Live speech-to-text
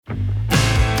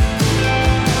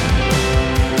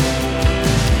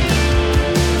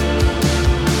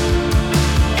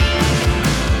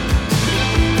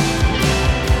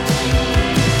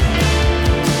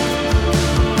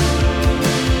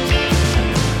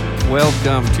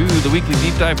Welcome to the Weekly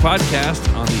Deep Dive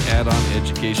Podcast on the Add-On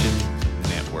Education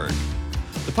Network.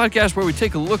 The podcast where we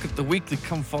take a look at the weekly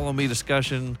Come Follow Me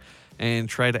discussion and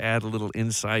try to add a little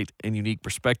insight and unique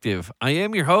perspective. I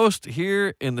am your host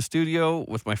here in the studio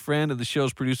with my friend and the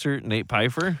show's producer, Nate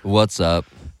Pfeiffer. What's up?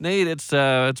 Nate, it's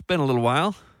been a little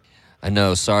while. I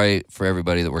know. Sorry for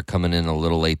everybody that we're coming in a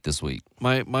little late this week.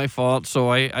 My fault. So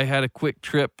I had a quick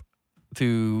trip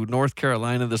to North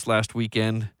Carolina this last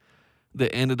weekend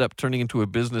that ended up turning into a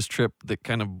business trip that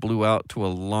kind of blew out to a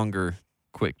longer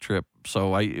quick trip.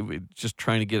 So just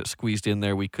trying to get it squeezed in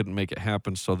there, we couldn't make it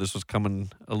happen. So this was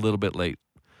coming a little bit late.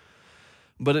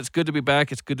 But it's good to be back.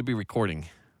 It's good to be recording.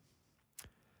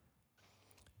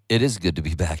 It is good to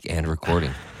be back and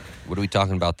recording. What are we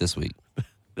talking about this week?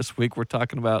 This week we're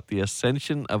talking about the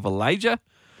ascension of Elijah.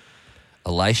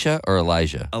 Elisha or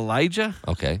Elijah? Elijah.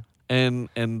 Okay. And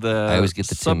the I always get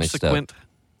the two mixed up.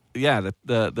 Yeah,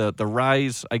 the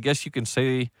rise, I guess you can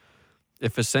say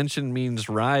if ascension means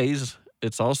rise,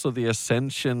 it's also the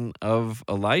ascension of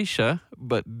Elisha,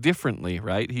 but differently,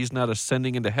 right? He's not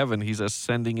ascending into heaven, he's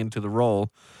ascending into the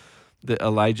role that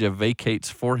Elijah vacates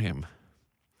for him.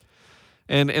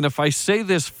 And if I say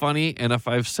this funny, and if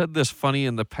I've said this funny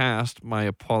in the past, my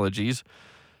apologies.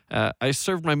 I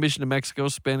served my mission in Mexico,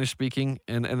 Spanish speaking,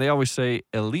 and they always say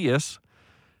Elias,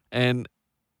 and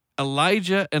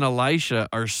Elijah and Elisha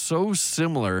are so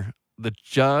similar, the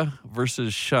ja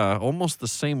versus sha, almost the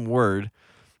same word.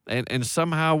 And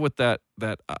somehow with that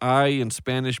I in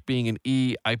Spanish being an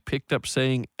E, I picked up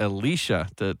saying Elisha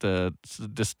to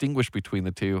distinguish between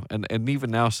the two. And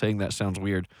even now saying that sounds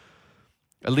weird.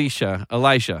 Elisha.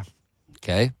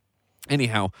 Okay.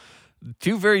 Anyhow,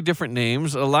 two very different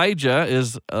names. Elijah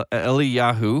is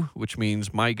Eliyahu, which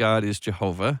means my God is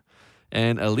Jehovah.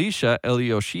 And Elisha,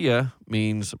 Elioshia,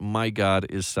 means my God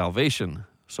is salvation.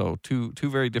 So two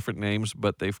very different names,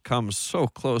 but they've come so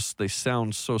close, they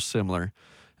sound so similar.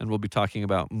 And we'll be talking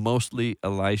about mostly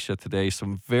Elisha today.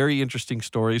 Some very interesting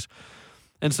stories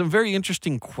and some very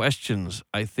interesting questions,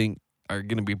 I think, are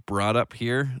going to be brought up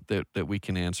here that we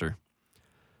can answer.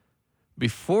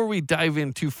 Before we dive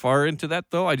in too far into that,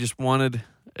 though, I just wanted,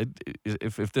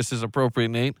 if this is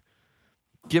appropriate, Nate,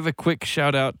 give a quick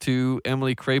shout out to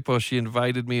Emily Crapo. She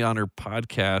invited me on her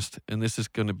podcast, and this is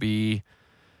going to be,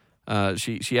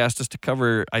 she asked us to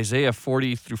cover Isaiah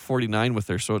 40 through 49 with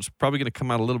her, so it's probably going to come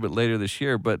out a little bit later this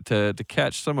year, but to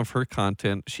catch some of her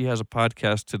content, she has a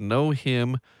podcast, To Know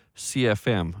Him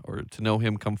CFM, or To Know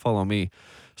Him Come Follow Me.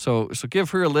 So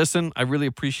give her a listen. I really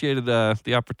appreciated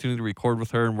the opportunity to record with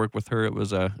her and work with her. It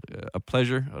was a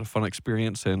pleasure, a fun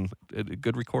experience, and a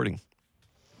good recording.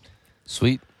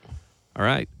 Sweet. All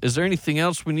right. Is there anything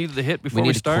else we needed to hit before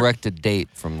we start? We need to correct a date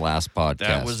from last podcast.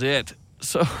 That was it.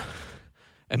 So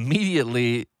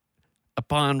immediately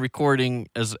upon recording,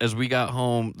 as we got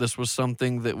home, this was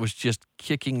something that was just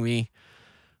kicking me.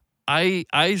 I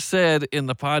said in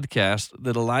the podcast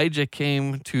that Elijah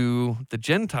came to the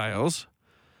Gentiles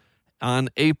on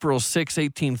April 6,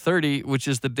 1830, which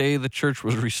is the day the church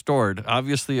was restored.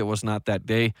 Obviously, it was not that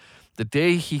day. The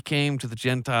day he came to the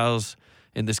Gentiles,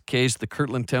 in this case, the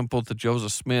Kirtland Temple to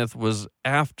Joseph Smith, was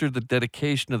after the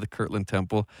dedication of the Kirtland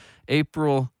Temple,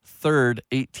 April 3rd,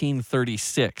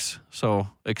 1836. So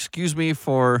excuse me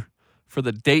for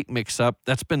the date mix-up.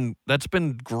 That's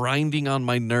been grinding on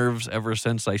my nerves ever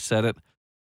since I said it.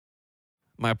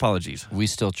 My apologies. We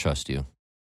still trust you.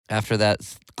 After that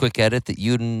quick edit that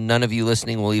none of you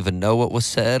listening will even know what was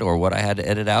said or what I had to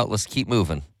edit out, let's keep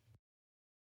moving.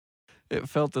 It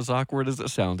felt as awkward as it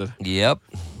sounded. Yep.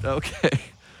 Okay.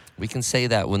 We can say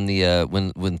that when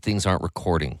when things aren't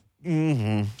recording.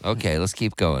 Mm-hmm. Okay, let's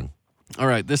keep going. All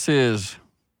right, this is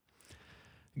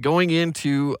going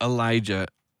into Elijah,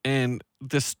 and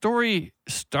the story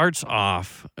starts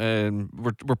off, and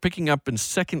we're picking up in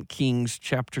 2 Kings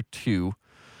chapter 2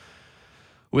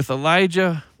 with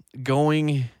Elijah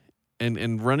going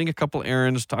and running a couple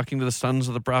errands, talking to the sons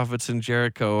of the prophets in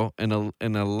Jericho, and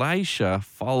Elisha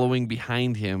following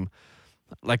behind him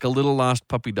like a little lost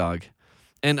puppy dog.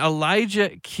 And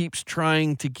Elijah keeps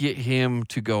trying to get him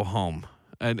to go home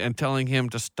and telling him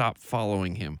to stop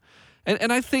following him.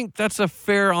 And I think that's a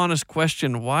fair, honest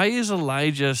question. Why is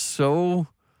Elijah so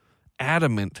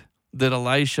adamant that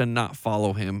Elisha not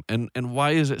follow him? And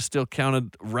why is it still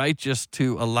counted righteous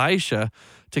to Elisha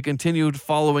to continue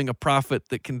following a prophet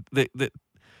that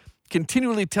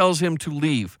continually tells him to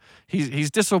leave? He's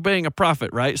disobeying a prophet,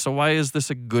 right? So why is this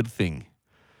a good thing?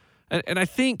 And I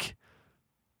think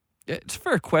it's a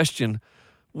fair question,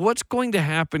 what's going to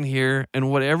happen here, and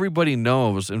what everybody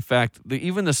knows, in fact,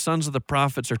 even the sons of the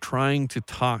prophets are trying to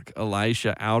talk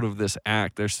Elisha out of this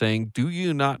act. They're saying, do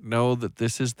you not know that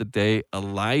this is the day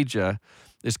Elijah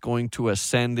is going to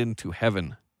ascend into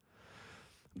heaven?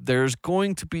 There's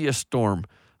going to be a storm.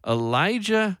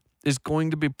 Elijah is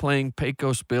going to be playing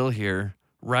Pecos Bill here,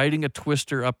 riding a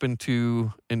twister up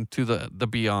into the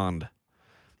beyond.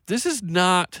 This is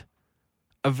not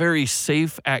a very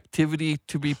safe activity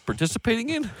to be participating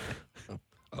in.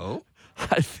 Oh?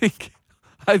 I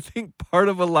think part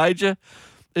of Elijah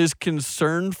is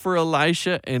concerned for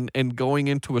Elisha and going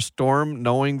into a storm,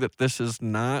 knowing that this is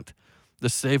not the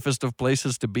safest of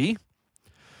places to be.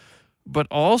 But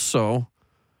also,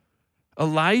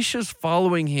 Elisha's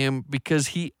following him because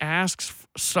he asks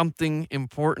something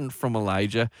important from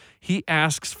Elijah. He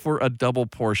asks for a double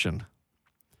portion.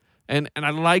 And I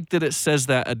like that it says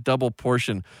that, a double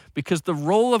portion, because the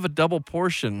role of a double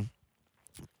portion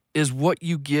is what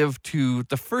you give to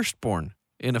the firstborn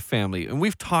in a family. And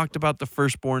we've talked about the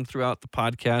firstborn throughout the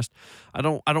podcast. I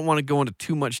don't want to go into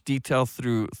too much detail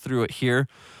through it here,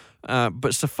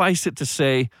 but suffice it to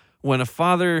say, when a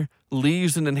father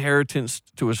leaves an inheritance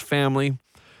to his family,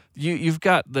 you've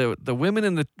got the women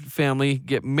in the family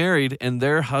get married, and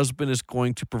their husband is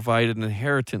going to provide an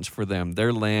inheritance for them,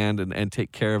 their land, and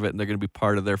take care of it, and they're going to be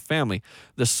part of their family.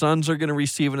 The sons are going to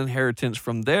receive an inheritance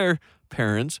from their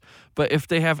parents, but if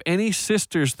they have any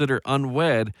sisters that are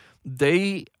unwed,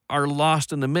 they are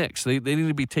lost in the mix. They need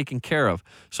to be taken care of.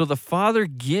 So the father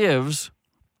gives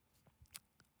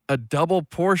a double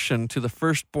portion to the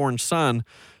firstborn son,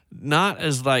 not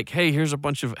as like, hey, here's a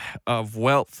bunch of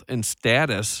wealth and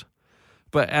status,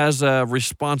 but as a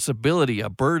responsibility, a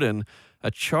burden,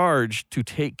 a charge to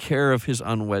take care of his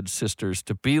unwed sisters,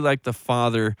 to be like the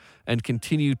father and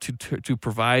continue to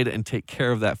provide and take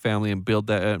care of that family and build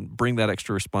that and bring that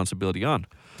extra responsibility on.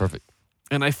 Perfect.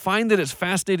 And I find that it's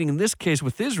fascinating in this case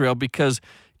with Israel, because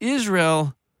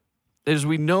Israel, as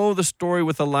we know the story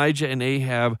with Elijah and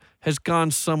Ahab, has gone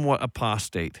somewhat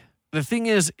apostate. The thing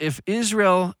is, if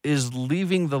Israel is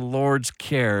leaving the Lord's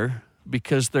care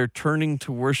because they're turning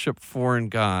to worship foreign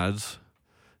gods,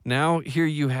 now here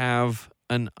you have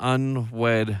an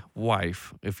unwed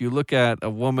wife. If you look at a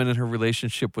woman in her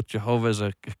relationship with Jehovah as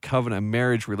a covenant, a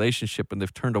marriage relationship, and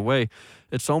they've turned away,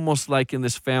 it's almost like in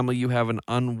this family you have an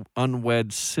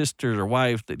unwed sister or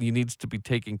wife that needs to be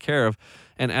taken care of.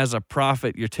 And as a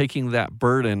prophet, you're taking that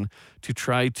burden to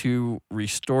try to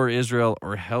restore Israel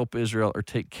or help Israel or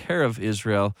take care of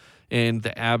Israel in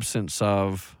the absence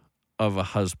of a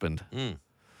husband.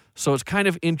 So it's kind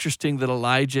of interesting that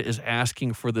Elijah is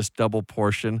asking for this double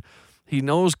portion. He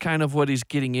knows kind of what he's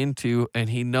getting into, and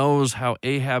he knows how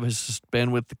Ahab has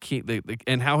been with the king,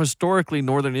 and how historically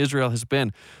northern Israel has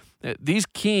been. These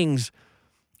kings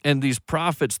and these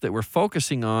prophets that we're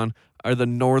focusing on are the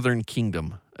northern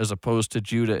kingdom, as opposed to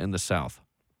Judah in the south.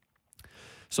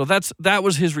 So that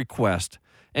was his request.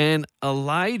 And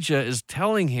Elijah is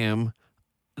telling him,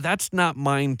 that's not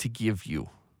mine to give you.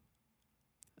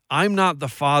 I'm not the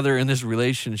father in this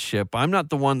relationship. I'm not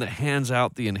the one that hands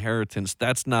out the inheritance.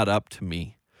 That's not up to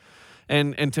me.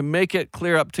 And to make it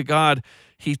clear up to God,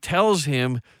 he tells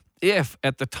him, if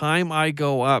at the time I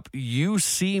go up, you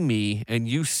see me and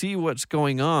you see what's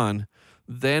going on,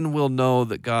 then we'll know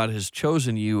that God has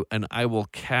chosen you, and I will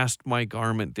cast my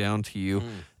garment down to you,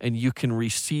 and you can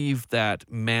receive that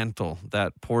mantle,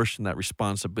 that portion, that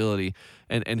responsibility,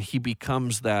 and he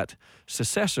becomes that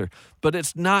successor. But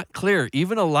it's not clear.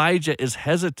 Even Elijah is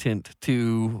hesitant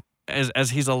to,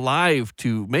 as he's alive,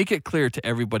 to make it clear to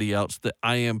everybody else that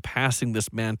I am passing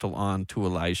this mantle on to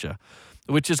Elisha,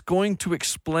 which is going to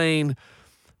explain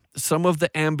some of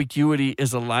the ambiguity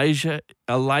as Elisha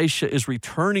is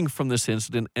returning from this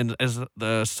incident, and as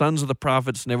the sons of the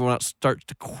prophets and everyone else start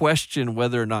to question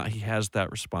whether or not he has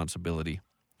that responsibility.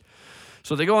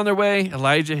 So they go on their way.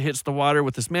 Elijah hits the water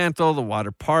with his mantle. The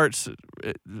water parts.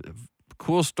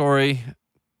 Cool story.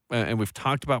 And we've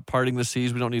talked about parting the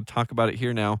seas. We don't need to talk about it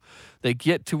here now. They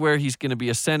get to where he's going to be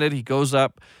ascended. He goes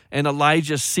up, and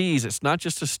Elijah sees it's not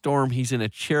just a storm. He's in a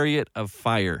chariot of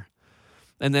fire.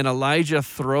 And then Elijah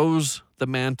throws the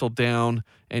mantle down,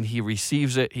 and he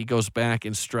receives it. He goes back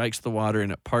and strikes the water,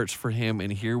 and it parts for him.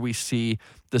 And here we see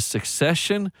the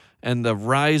succession and the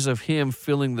rise of him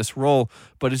filling this role.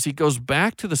 But as he goes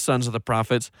back to the sons of the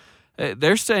prophets,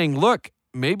 they're saying, look,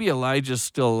 maybe Elijah's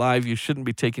still alive. You shouldn't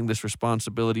be taking this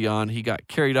responsibility on. He got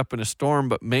carried up in a storm,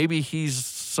 but maybe he's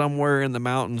somewhere in the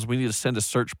mountains. We need to send a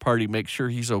search party, make sure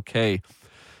he's okay.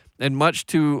 And much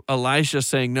to Elisha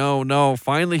saying, no,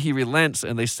 finally he relents,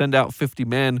 and they send out 50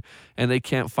 men, and they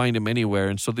can't find him anywhere.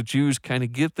 And so the Jews kind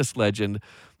of get this legend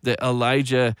that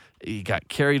Elijah, he got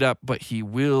carried up, but he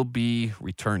will be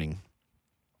returning.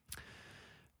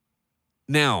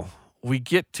 Now, we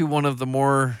get to one of the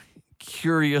more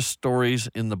curious stories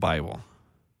in the Bible.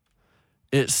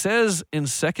 It says in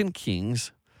 2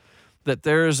 Kings that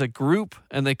there is a group,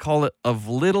 and they call it of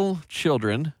little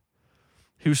children,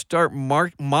 who start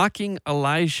mocking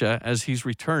Elisha as he's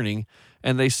returning,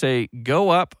 and they say, "Go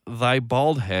up, thy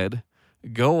bald head,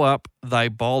 go up, thy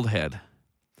bald head."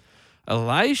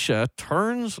 Elisha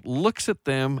turns, looks at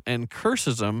them, and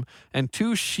curses them, and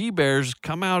 2 she-bears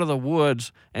come out of the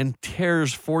woods and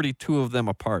tears 42 of them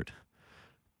apart.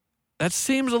 That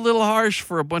seems a little harsh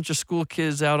for a bunch of school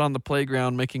kids out on the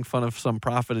playground making fun of some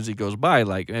prophet as he goes by,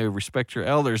 like, hey, respect your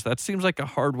elders. That seems like a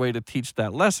hard way to teach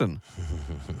that lesson.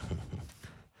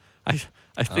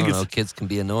 I think kids can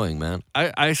be annoying, man.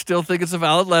 I still think it's a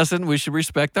valid lesson. We should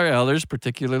respect our elders,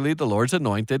 particularly the Lord's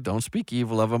anointed. Don't speak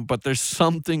evil of them, but there's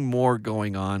something more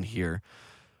going on here.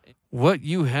 What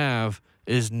you have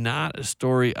is not a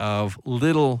story of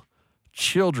little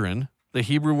children. The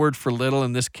Hebrew word for little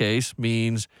in this case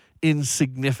means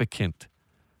insignificant,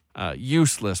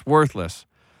 useless, worthless.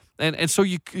 And so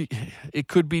it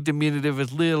could be diminutive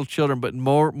as little children, but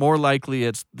more likely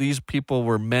it's these people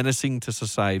were menacing to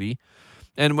society.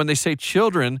 And when they say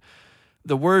children,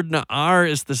 the word na'ar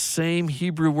is the same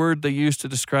Hebrew word they used to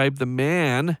describe the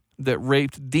man that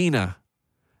raped Dinah.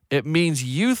 It means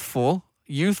youthful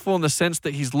in the sense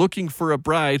that he's looking for a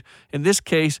bride. In this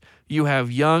case, you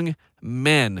have young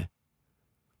men.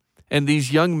 And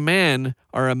these young men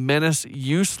are a menace,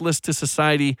 useless to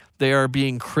society. They are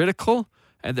being critical,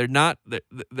 and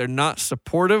they're not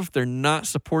supportive. They're not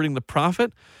supporting the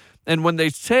prophet. And when they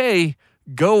say,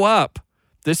 go up,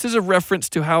 this is a reference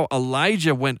to how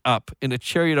Elijah went up in a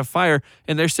chariot of fire.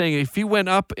 And they're saying, if he went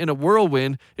up in a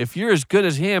whirlwind, if you're as good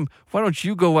as him, why don't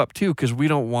you go up too? Because we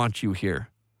don't want you here.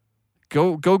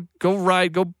 Go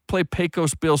ride, go play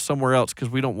Pecos Bill somewhere else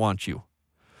because we don't want you.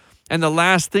 And the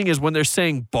last thing is when they're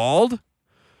saying bald,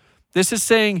 this is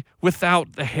saying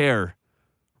without the hair.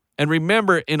 And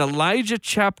remember, in Elijah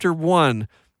chapter 1,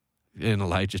 in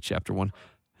 2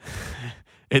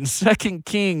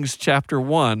 Kings chapter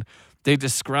 1, they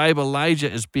describe Elijah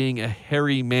as being a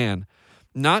hairy man.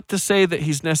 Not to say that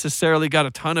he's necessarily got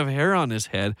a ton of hair on his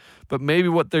head, but maybe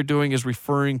what they're doing is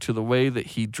referring to the way that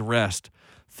he dressed.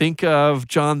 Think of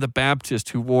John the Baptist,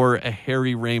 who wore a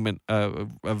hairy raiment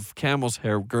of camel's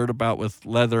hair girt about with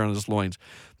leather on his loins.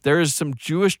 There is some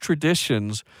Jewish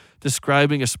traditions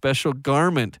describing a special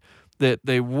garment that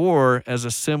they wore as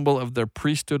a symbol of their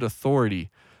priesthood authority.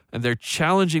 And they're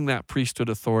challenging that priesthood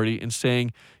authority and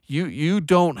saying, you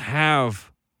don't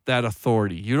have that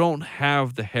authority. You don't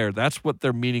have the hair. That's what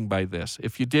they're meaning by this.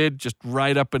 If you did, just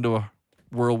ride up into a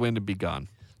whirlwind and be gone.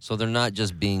 So they're not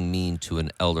just being mean to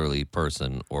an elderly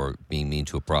person or being mean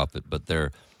to a prophet, but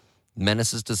they're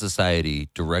menaces to society,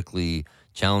 directly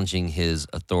challenging his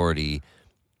authority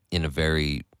in a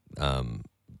very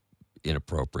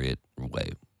inappropriate way,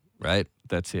 right?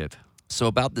 That's it. So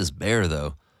about this bear,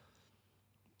 though,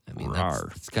 I mean,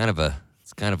 it's kind of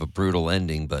a brutal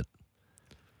ending, but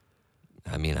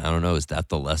I mean, I don't know. Is that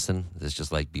the lesson? It's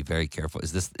just like be very careful.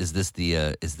 Is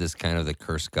this kind of the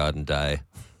curse God and die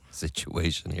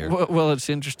situation here? Well, it's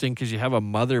interesting because you have a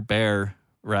mother bear,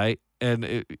 right?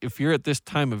 And if you're at this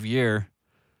time of year,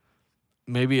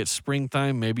 maybe it's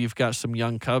springtime, maybe you've got some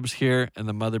young cubs here, and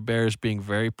the mother bear is being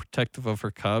very protective of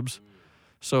her cubs.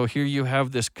 So here you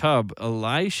have this cub.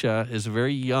 Elisha is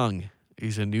very young.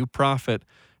 He's a new prophet,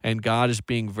 and God is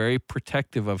being very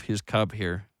protective of his cub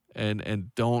here.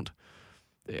 And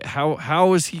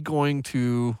how is he going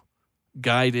to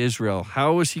guide Israel?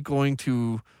 How is he going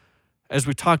to, as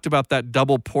we talked about that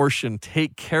double portion,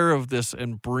 take care of this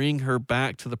and bring her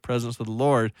back to the presence of the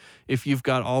Lord if you've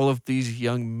got all of these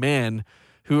young men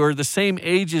who are the same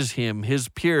age as him, his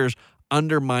peers,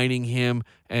 undermining him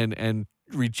and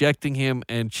rejecting him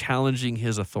and challenging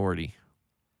his authority?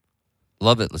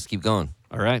 Love it. Let's keep going.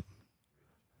 All right.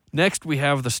 Next, we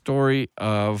have the story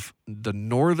of the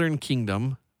northern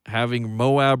kingdom having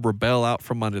Moab rebel out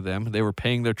from under them. They were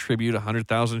paying their tribute,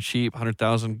 100,000 sheep,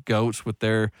 100,000 goats with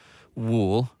their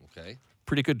wool. Okay.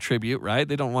 Pretty good tribute, right?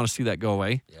 They don't want to see that go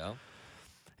away. Yeah.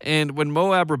 And when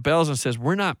Moab rebels and says,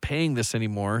 we're not paying this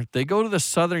anymore, they go to the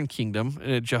southern kingdom.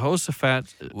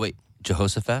 Jehoshaphat. Wait,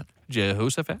 Jehoshaphat?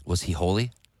 Jehoshaphat? Was he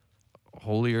holy?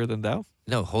 Holier than thou?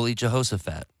 No, holy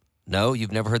Jehoshaphat. No,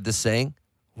 you've never heard this saying?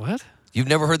 What? You've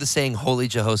never heard the saying, holy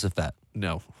Jehoshaphat?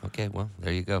 No. Okay, well,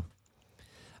 there you go.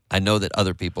 I know that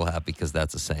other people have because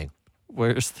that's a saying.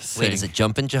 Where's the saying? Wait, is it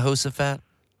jumping Jehoshaphat?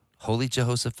 Holy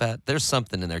Jehoshaphat? There's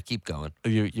something in there. Keep going.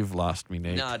 You've lost me,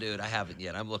 Nate. No, dude, I haven't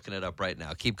yet. I'm looking it up right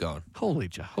now. Keep going. Holy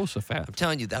Jehoshaphat. I'm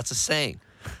telling you, that's a saying.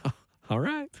 All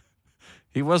right.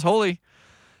 He was holy.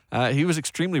 He was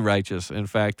extremely righteous. In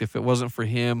fact, if it wasn't for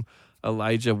him,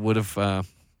 Elijah would have...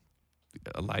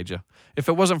 If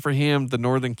it wasn't for him, the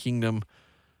northern kingdom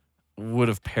would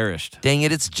have perished. Dang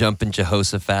it, it's jumping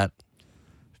Jehoshaphat.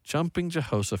 Jumping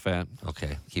Jehoshaphat.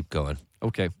 Okay, keep going.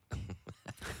 Okay.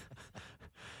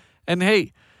 And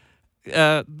hey,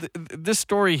 this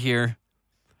story here,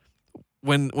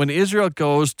 when Israel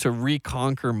goes to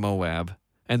reconquer Moab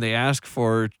and they ask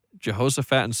for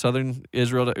Jehoshaphat and southern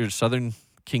Israel or southern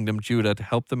kingdom Judah to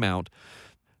help them out,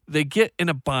 they get in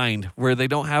a bind where they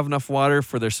don't have enough water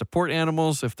for their support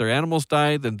animals. If their animals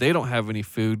die, then they don't have any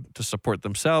food to support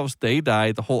themselves. They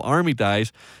die. The whole army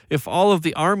dies. If all of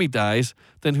the army dies,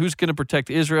 then who's going to protect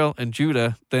Israel and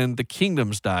Judah? Then the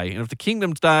kingdoms die. And if the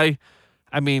kingdoms die,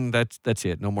 I mean, that's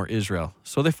it. No more Israel.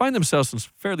 So they find themselves in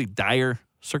fairly dire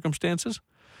circumstances.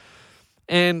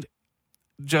 And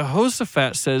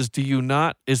Jehoshaphat says,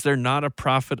 is there not a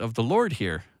prophet of the Lord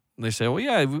here? And they say, well,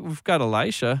 yeah, we've got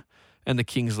Elisha. And the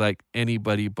king's like,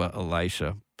 anybody but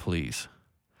Elisha, please.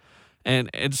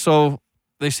 And so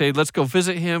they say, let's go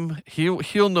visit him.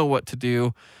 He'll know what to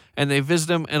do. And they visit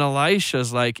him, and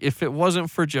Elisha's like, if it wasn't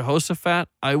for Jehoshaphat,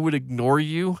 I would ignore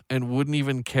you and wouldn't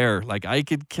even care. Like, I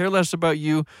could care less about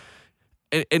you.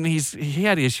 And he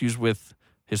had issues with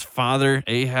his father,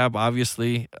 Ahab,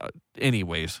 obviously.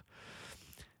 Anyways,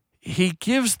 he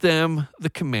gives them the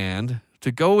command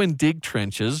to go and dig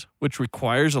trenches, which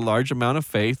requires a large amount of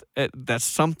faith. That's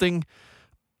something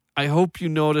I hope you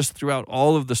notice throughout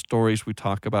all of the stories we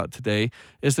talk about today,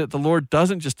 is that the Lord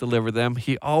doesn't just deliver them.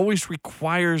 He always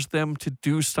requires them to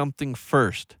do something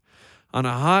first. On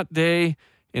a hot day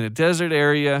in a desert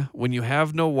area, when you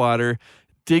have no water,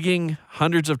 digging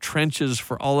hundreds of trenches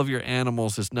for all of your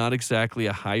animals is not exactly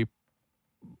a high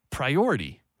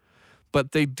priority.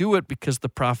 But they do it because the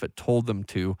prophet told them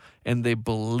to, and they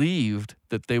believed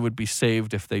that they would be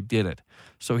saved if they did it.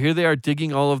 So here they are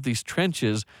digging all of these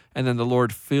trenches, and then the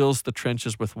Lord fills the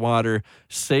trenches with water,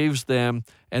 saves them,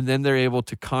 and then they're able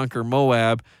to conquer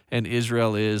Moab, and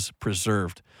Israel is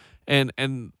preserved. And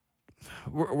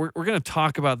we're going to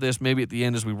talk about this maybe at the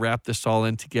end as we wrap this all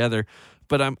in together,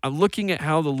 but I'm looking at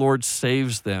how the Lord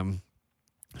saves them.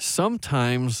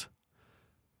 Sometimes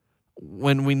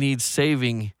when we need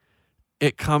saving,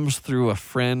 it comes through a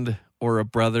friend or a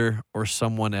brother or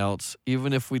someone else,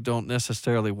 even if we don't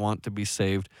necessarily want to be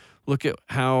saved. Look at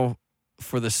how,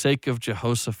 for the sake of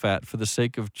Jehoshaphat, for the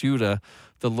sake of Judah,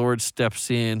 the Lord steps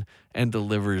in and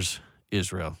delivers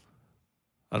Israel.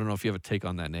 I don't know if you have a take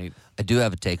on that, Nate. I do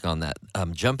have a take on that.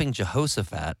 Jumping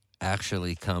Jehoshaphat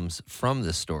actually comes from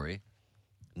this story,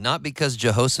 not because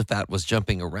Jehoshaphat was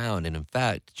jumping around. And in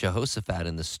fact, Jehoshaphat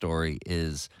in this story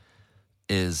is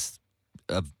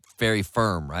a very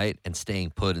firm, right? And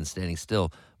staying put and standing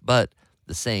still. But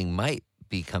the saying might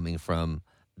be coming from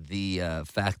the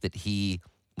fact that he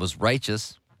was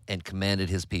righteous and commanded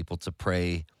his people to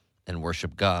pray and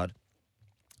worship God.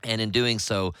 And in doing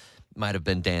so, might have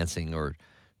been dancing or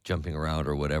jumping around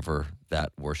or whatever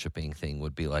that worshiping thing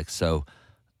would be like. So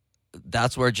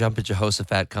that's where Jumping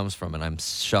Jehoshaphat comes from. And I'm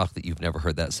shocked that you've never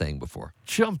heard that saying before.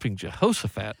 Jumping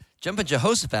Jehoshaphat. Jumping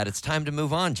Jehoshaphat. It's time to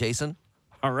move on, Jason.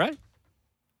 All right.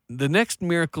 The next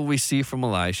miracle we see from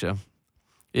Elisha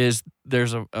is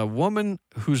there's a woman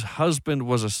whose husband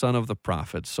was a son of the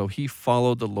prophet. So he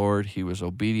followed the Lord. He was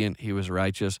obedient. He was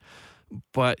righteous.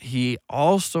 But he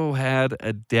also had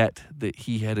a debt that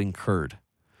he had incurred.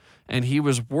 And he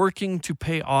was working to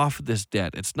pay off this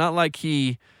debt. It's not like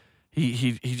he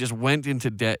just went into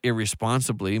debt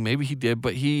irresponsibly. Maybe he did,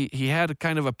 but he had a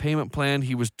kind of a payment plan.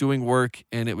 He was doing work,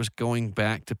 and it was going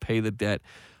back to pay the debt.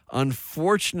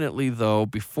 Unfortunately, though,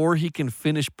 before he can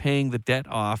finish paying the debt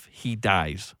off, he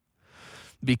dies.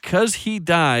 Because he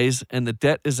dies and the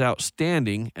debt is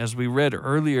outstanding, as we read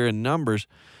earlier in Numbers,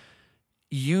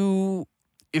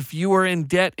 if you are in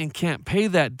debt and can't pay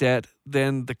that debt,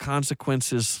 then the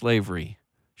consequence is slavery.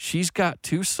 She's got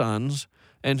 2 sons,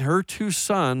 and her 2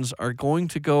 sons are going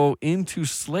to go into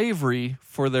slavery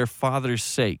for their father's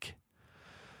sake.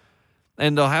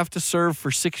 And they'll have to serve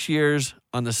for 6 years.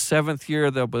 On the 7th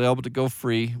year, they'll be able to go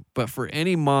free. But for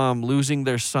any mom losing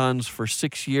their sons for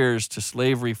 6 years to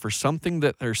slavery for something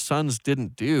that their sons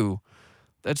didn't do,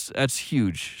 that's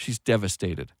huge. She's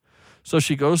devastated. So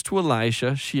she goes to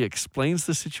Elisha. She explains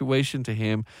the situation to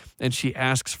him, and she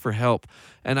asks for help.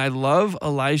 And I love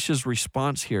Elisha's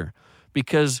response here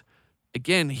because,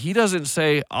 again, he doesn't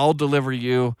say, I'll deliver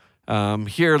you.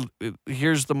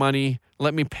 Here's the money.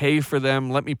 Let me pay for them.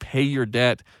 Let me pay your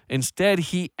debt. Instead,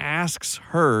 he asks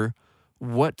her,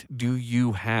 what do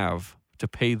you have to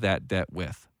pay that debt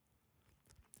with?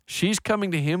 She's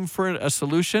coming to him for a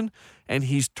solution, and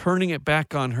he's turning it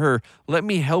back on her. Let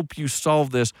me help you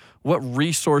solve this. What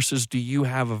resources do you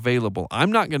have available?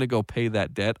 I'm not going to go pay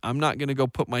that debt. I'm not going to go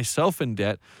put myself in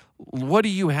debt. What do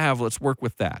you have? Let's work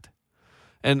with that.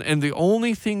 And the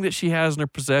only thing that she has in her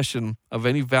possession of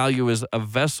any value is a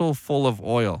vessel full of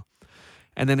oil.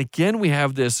 And then again, we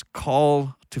have this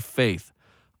call to faith.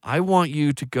 I want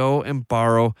you to go and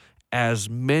borrow as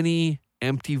many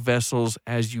empty vessels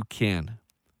as you can.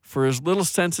 For as little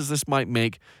sense as this might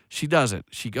make, she does it.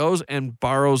 She goes and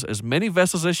borrows as many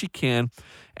vessels as she can,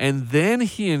 and then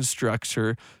he instructs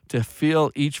her to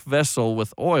fill each vessel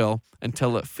with oil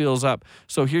until it fills up.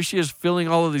 So here she is filling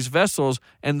all of these vessels,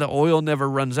 and the oil never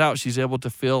runs out. She's able to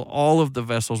fill all of the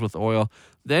vessels with oil.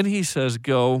 Then he says,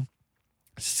 go,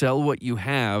 sell what you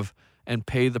have, and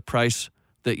pay the price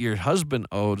that your husband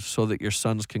owed so that your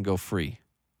sons can go free.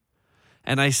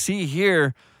 And I see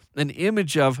here an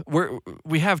image of where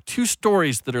we have two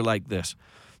stories that are like this.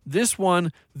 This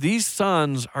one, these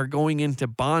sons are going into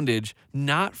bondage,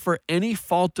 not for any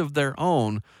fault of their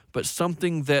own, but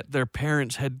something that their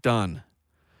parents had done.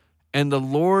 And the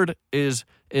Lord is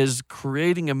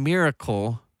creating a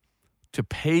miracle to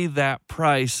pay that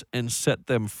price and set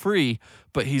them free,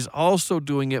 but he's also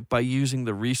doing it by using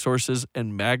the resources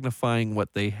and magnifying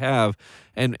what they have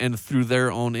and through their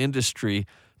own industry,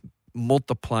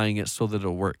 multiplying it so that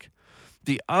it'll work.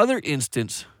 The other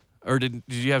instance, or did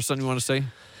you have something you want to say?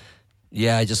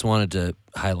 Yeah, I just wanted to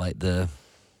highlight the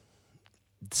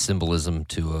symbolism,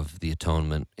 too, of the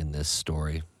atonement in this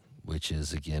story, which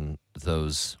is, again,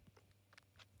 the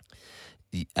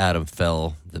Adam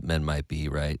fell that men might be,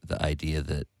 right? The idea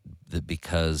that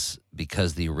because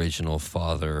the original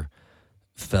father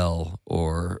fell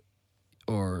or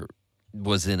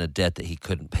was in a debt that he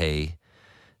couldn't pay,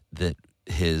 that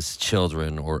his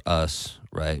children or us,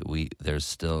 right? We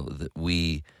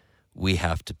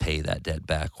have to pay that debt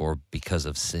back, or because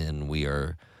of sin, we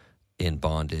are in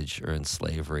bondage or in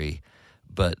slavery.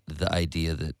 But the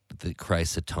idea that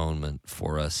Christ's atonement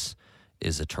for us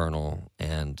is eternal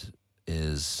and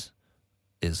is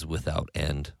without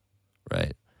end,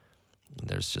 right? And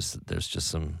there's just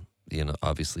some,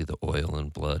 obviously the oil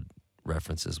and blood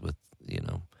references with,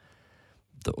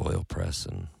 the oil press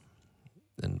and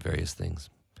various things.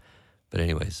 But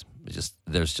anyways,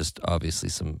 there's just obviously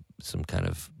some kind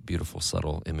of beautiful,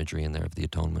 subtle imagery in there of the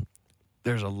atonement.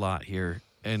 There's a lot here,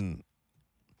 and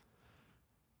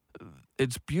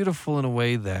it's beautiful in a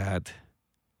way that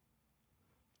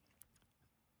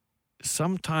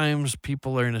sometimes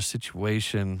people are in a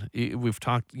situation, we've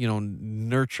talked,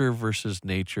 nurture versus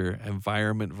nature,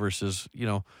 environment versus,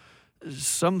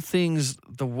 some things,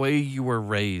 the way you were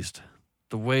raised,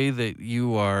 the way that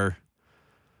you are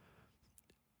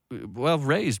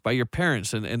raised by your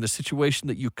parents and the situation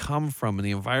that you come from and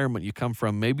the environment you come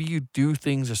from. Maybe you do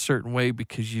things a certain way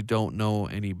because you don't know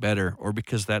any better, or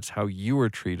because that's how you were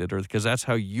treated, or because that's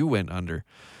how you went under.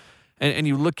 And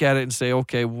you look at it and say,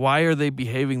 okay, why are they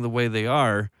behaving the way they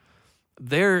are?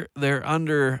 They're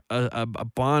under a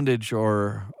bondage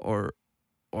or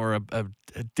a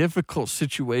difficult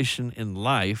situation in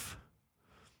life,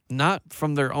 not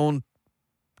from their own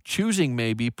choosing,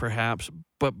 maybe, perhaps,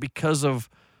 but because of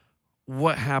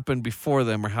what happened before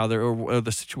them, or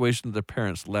the situation that their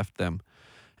parents left them.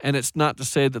 And it's not to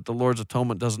say that the Lord's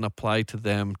atonement doesn't apply to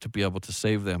them to be able to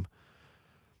save them.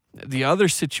 The other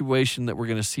situation that we're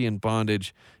going to see in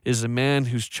bondage is a man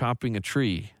who's chopping a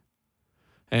tree.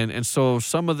 And so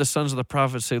some of the sons of the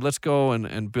prophets say, let's go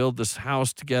and build this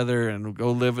house together and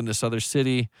go live in this other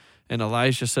city. And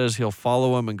Elijah says he'll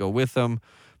follow him and go with them.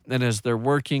 And as they're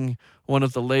working, one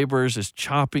of the laborers is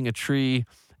chopping a tree,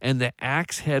 and the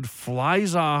axe head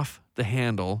flies off the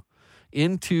handle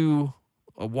into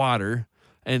water,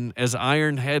 and as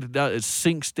iron head does, it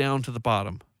sinks down to the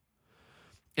bottom.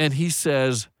 And he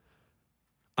says,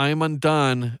 I am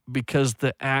undone because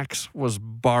the axe was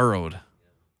borrowed.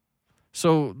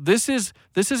 So this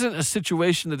isn't a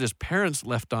situation that his parents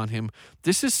left on him.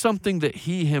 This is something that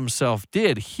he himself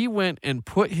did. He went and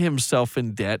put himself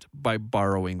in debt by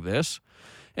borrowing this,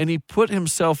 and he put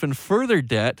himself in further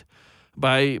debt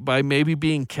by maybe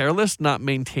being careless, not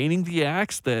maintaining the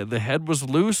axe. The head was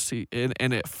loose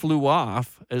and it flew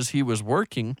off as he was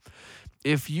working.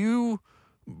 If you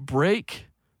break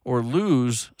or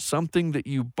lose something that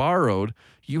you borrowed,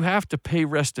 you have to pay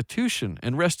restitution.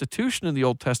 And restitution in the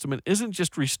Old Testament isn't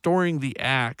just restoring the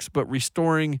axe, but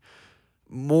restoring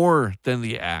more than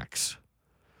the axe.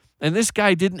 And this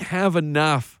guy didn't have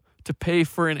enough to pay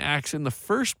for an axe in the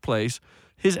first place.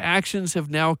 His actions have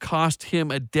now cost him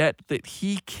a debt that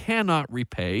he cannot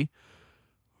repay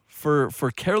for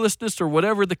carelessness or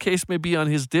whatever the case may be on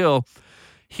his deal.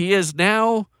 He is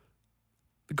now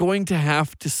going to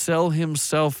have to sell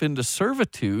himself into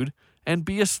servitude and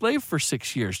be a slave for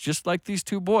 6 years, just like these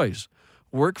two boys.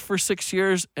 Work for 6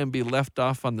 years and be left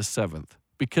off on the 7th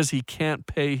because he can't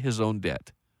pay his own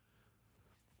debt.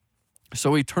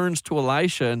 So he turns to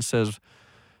Elisha and says,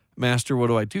 Master, what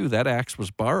do I do? That axe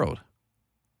was borrowed.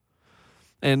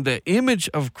 And the image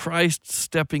of Christ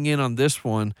stepping in on this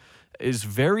one is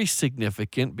very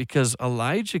significant because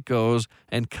Elijah goes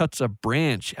and cuts a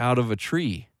branch out of a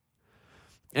tree.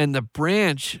 And the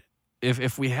branch,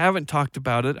 if we haven't talked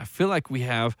about it, I feel like we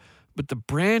have, but the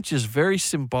branch is very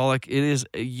symbolic. It is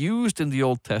used in the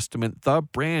Old Testament, the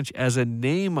branch, as a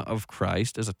name of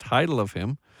Christ, as a title of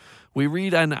him. We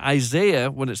read in Isaiah,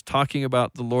 when it's talking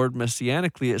about the Lord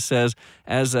messianically, it says,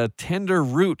 as a tender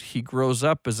root, he grows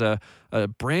up, as a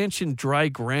branch in dry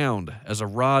ground, as a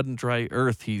rod in dry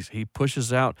earth, he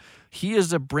pushes out. He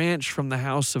is a branch from the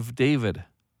house of David.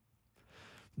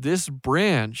 This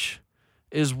branch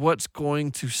is what's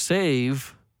going to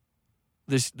save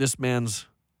this man's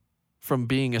from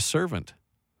being a servant.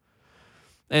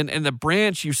 And the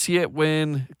branch, you see it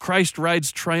when Christ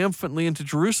rides triumphantly into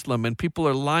Jerusalem and people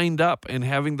are lined up and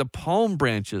having the palm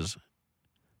branches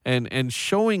and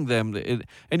showing them.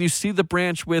 And you see the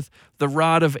branch with the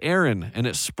rod of Aaron, and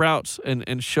it sprouts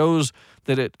and shows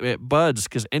that it buds,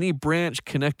 because any branch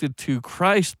connected to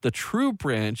Christ, the true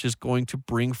branch, is going to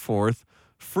bring forth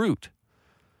fruit.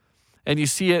 And you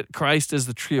see it, Christ is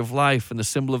the tree of life and the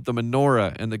symbol of the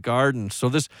menorah and the garden. So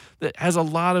that has a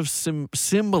lot of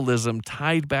symbolism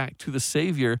tied back to the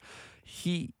Savior.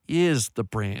 He is the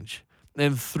branch.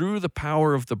 And through the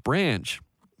power of the branch,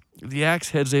 the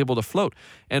axe head's able to float.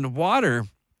 And water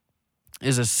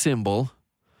is a symbol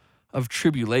of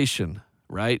tribulation,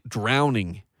 right?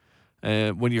 Drowning.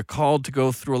 When you're called to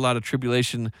go through a lot of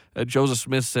tribulation, Joseph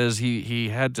Smith says he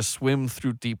had to swim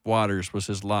through deep waters was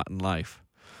his lot in life.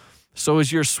 So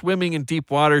as you're swimming in deep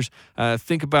waters,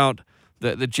 think about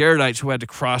the Jaredites who had to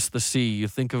cross the sea. You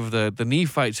think of the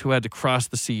Nephites who had to cross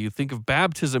the sea. You think of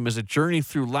baptism as a journey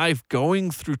through life,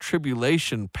 going through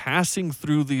tribulation, passing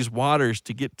through these waters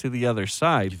to get to the other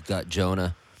side. You've got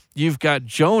Jonah. You've got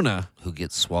Jonah. Who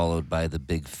gets swallowed by the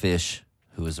big fish,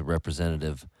 who is a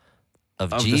representative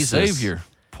of the Jesus. Savior,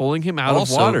 pulling him out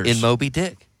also of waters. In Moby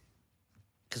Dick.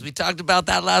 Because we talked about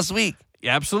that last week.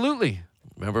 Absolutely.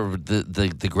 Remember,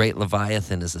 the great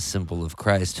Leviathan is a symbol of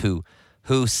Christ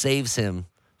who saves him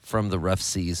from the rough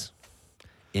seas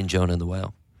in Jonah and the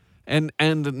whale. And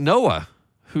Noah,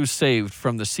 who's saved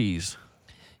from the seas.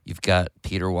 You've got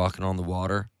Peter walking on the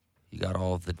water. You got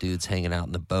all of the dudes hanging out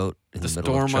in the boat in the middle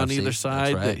of storm on Chelsea. either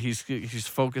side right. that he's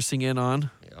focusing in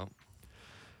on. Yeah.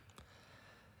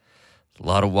 A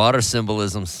lot of water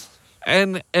symbolisms.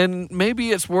 And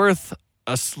maybe it's worth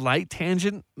a slight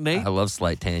tangent, Nate. I love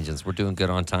slight tangents. We're doing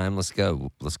good on time. Let's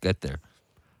go. Let's get there.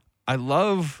 I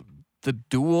love the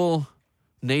dual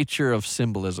nature of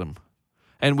symbolism.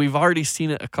 And we've already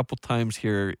seen it a couple times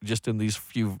here just in these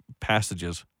few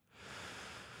passages.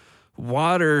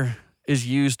 Water is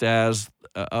used as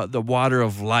the water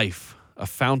of life, a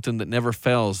fountain that never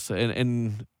fails.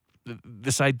 And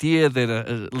this idea that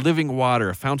a living water,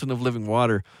 a fountain of living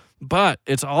water, but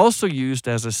it's also used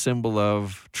as a symbol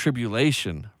of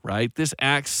tribulation, right? This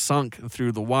axe sunk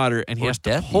through the water, and he has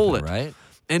to pull it. Right?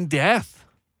 And death.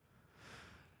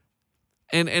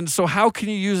 And so how can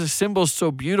you use a symbol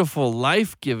so beautiful,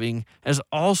 life-giving, as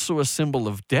also a symbol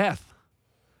of death?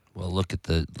 Well, look at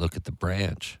the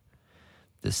branch.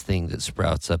 This thing that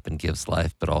sprouts up and gives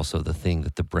life, but also the thing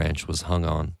that the branch was hung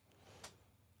on.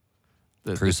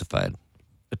 Crucified.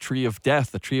 The tree of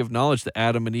death, the tree of knowledge that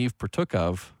Adam and Eve partook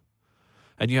of.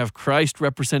 And you have Christ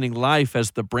representing life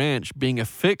as the branch being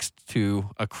affixed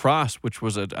to a cross, which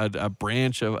was a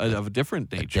branch of a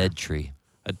different nature. A dead tree.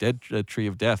 A tree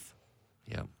of death.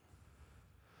 Yeah.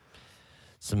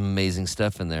 Some amazing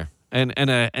stuff in there. And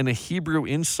a Hebrew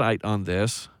insight on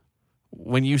this,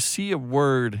 when you see a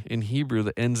word in Hebrew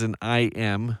that ends in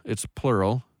im, it's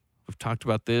plural. We've talked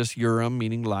about this. Urim,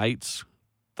 meaning lights.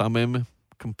 Thummim,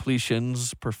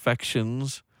 completions,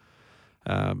 perfections.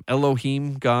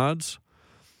 Elohim, gods.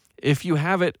 If you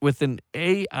have it with an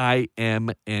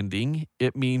aim ending,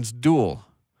 it means dual.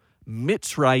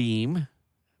 Mitzrayim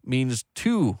means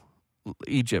two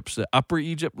Egypts, the upper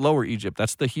Egypt, lower Egypt.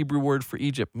 That's the Hebrew word for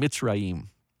Egypt, Mitzrayim.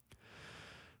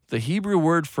 The Hebrew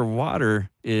word for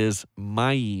water is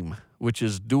mayim, which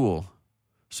is dual.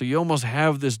 So you almost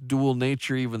have this dual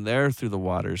nature even there through the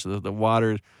waters. The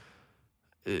water,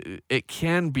 it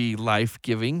can be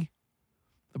life-giving,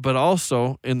 but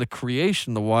also in the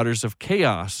creation, the waters of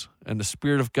chaos, and the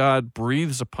Spirit of God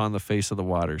breathes upon the face of the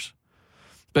waters.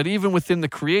 But even within the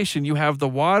creation, you have the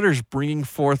waters bringing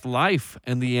forth life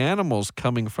and the animals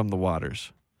coming from the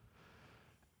waters.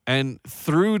 And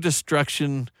through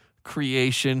destruction,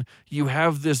 creation, you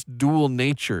have this dual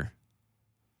nature.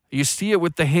 You see it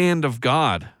with the hand of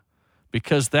God,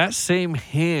 because that same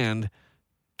hand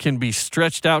can be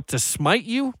stretched out to smite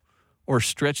you or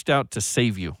stretched out to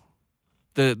save you.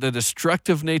 The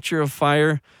destructive nature of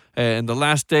fire, in the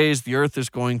last days, the earth is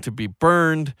going to be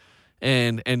burned,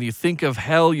 and you think of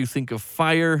hell, you think of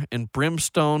fire and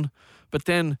brimstone, but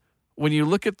then when you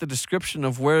look at the description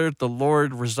of where the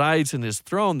Lord resides in his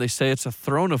throne, they say it's a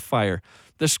throne of fire.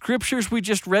 The scriptures we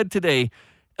just read today,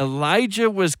 Elijah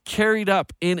was carried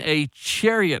up in a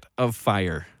chariot of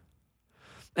fire.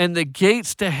 And the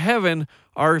gates to heaven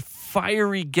are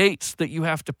fiery gates that you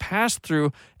have to pass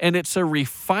through, and it's a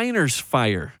refiner's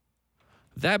fire.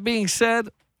 That being said,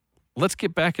 let's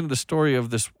get back into the story of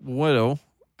this widow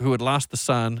who had lost the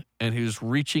son and who's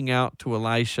reaching out to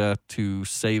Elisha to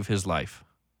save his life.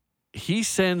 He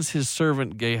sends his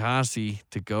servant Gehazi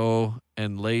to go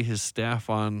and lay his staff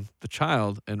on the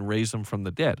child and raise him from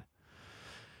the dead.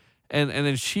 And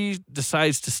then she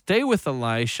decides to stay with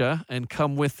Elisha and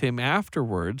come with him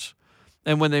afterwards.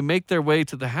 And when they make their way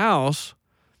to the house,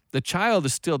 the child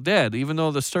is still dead, even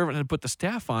though the servant had put the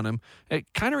staff on him. It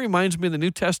kind of reminds me of the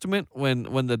New Testament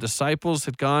when the disciples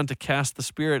had gone to cast the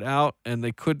spirit out and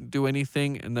they couldn't do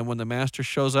anything. And then when the master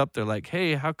shows up, they're like,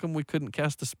 hey, how come we couldn't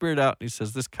cast the spirit out? And he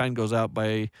says, this kind goes out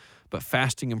but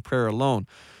fasting and prayer alone.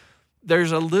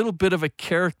 There's a little bit of a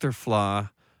character flaw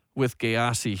with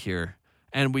Gehazi here,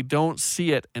 and we don't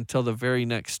see it until the very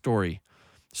next story.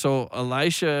 So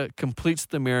Elisha completes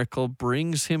the miracle,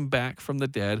 brings him back from the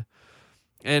dead.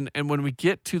 And when we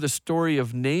get to the story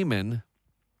of Naaman,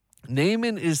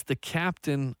 Naaman is the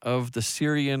captain of the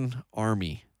Syrian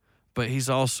army, but he's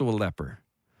also a leper.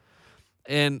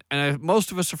 And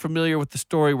most of us are familiar with the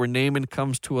story where Naaman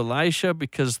comes to Elisha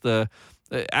because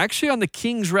actually on the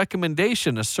king's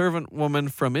recommendation, a servant woman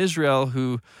from Israel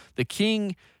who the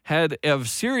king of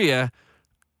Syria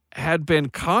had been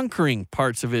conquering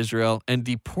parts of Israel and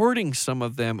deporting some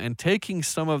of them and taking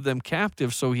some of them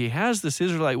captive. So he has this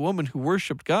Israelite woman who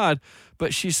worshiped God,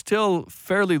 but she's still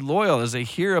fairly loyal as they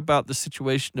hear about the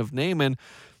situation of Naaman.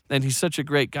 And he's such a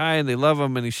great guy and they love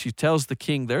him. And she tells the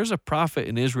king, there's a prophet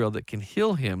in Israel that can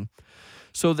heal him.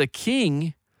 So the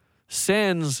king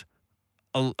sends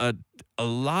a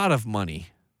lot of money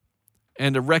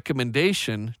and a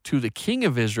recommendation to the king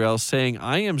of Israel saying,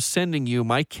 I am sending you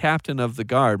my captain of the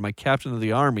guard, my captain of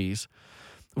the armies,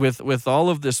 with all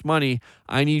of this money.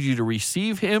 I need you to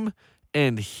receive him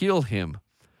and heal him.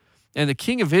 And the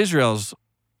king of Israel's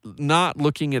not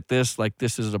looking at this like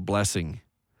this is a blessing.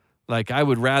 Like, I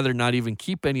would rather not even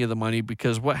keep any of the money,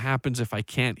 because what happens if I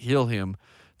can't heal him?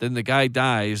 Then the guy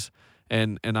dies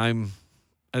and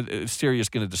Syria's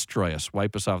going to destroy us,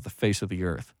 wipe us off the face of the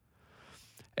earth.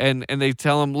 And they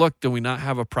tell him, look, do we not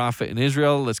have a prophet in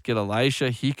Israel? Let's get Elisha.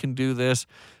 He can do this.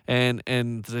 And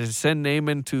they send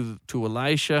Naaman to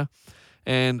Elisha.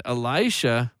 And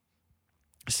Elisha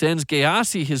sends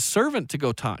Gehazi, his servant, to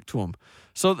go talk to him.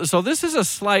 So this is a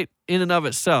slight in and of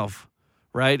itself,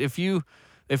 right? If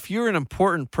you're an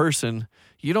important person,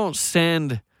 you don't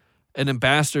send an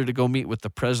ambassador to go meet with the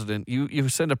president. You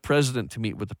send a president to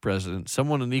meet with the president,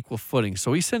 someone on equal footing.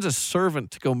 So he sends a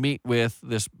servant to go meet with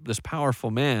this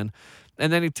powerful man,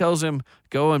 and then he tells him,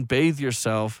 go and bathe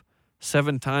yourself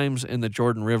 7 times in the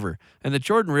Jordan River. And the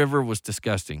Jordan River was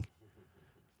disgusting.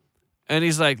 And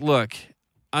he's like, look,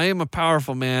 I am a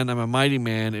powerful man. I'm a mighty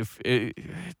man.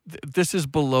 This is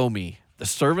below me. The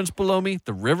servant's below me.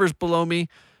 The river's below me.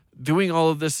 Doing all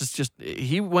of this is just,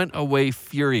 he went away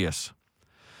furious.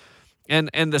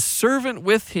 And the servant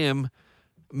with him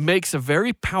makes a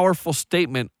very powerful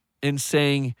statement in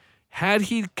saying, had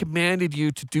he commanded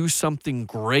you to do something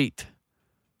great,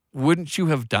 wouldn't you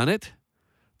have done it?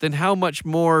 Then how much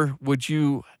more would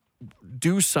you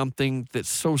do something that's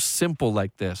so simple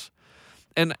like this?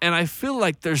 And I feel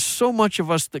like there's so much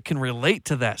of us that can relate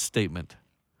to that statement.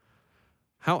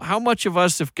 How much of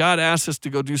us, if God asks us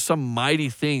to go do some mighty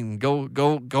thing,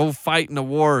 go fight in a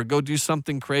war, or go do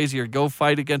something crazy, or go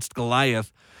fight against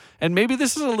Goliath, and maybe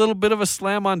this is a little bit of a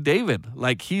slam on David,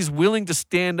 like he's willing to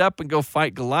stand up and go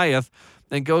fight Goliath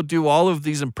and go do all of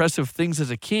these impressive things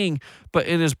as a king, but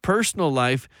in his personal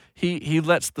life, he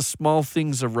lets the small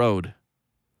things erode.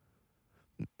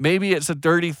 Maybe it's a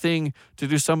dirty thing to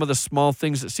do some of the small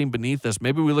things that seem beneath us.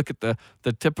 Maybe we look at the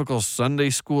typical Sunday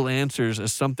school answers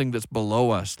as something that's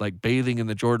below us, like bathing in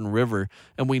the Jordan River,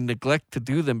 and we neglect to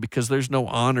do them because there's no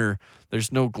honor,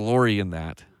 there's no glory in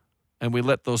that. And we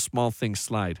let those small things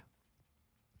slide.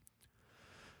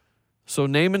 So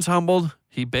Naaman's humbled.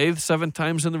 He bathed 7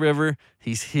 times in the river.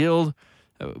 He's healed.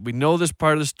 We know this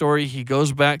part of the story. He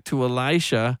goes back to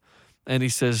Elisha and he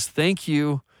says, "Thank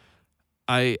you.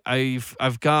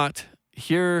 I've got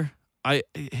here."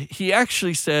 He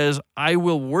actually says, "I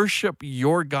will worship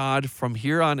your God from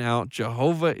here on out.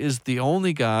 Jehovah is the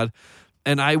only God,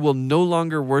 and I will no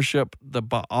longer worship the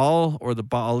Baal or the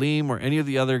Baalim or any of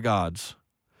the other gods."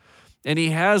 And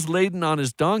he has laden on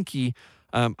his donkey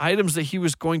items that he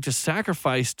was going to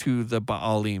sacrifice to the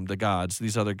Baalim, the gods,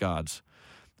 these other gods.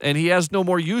 And he has no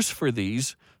more use for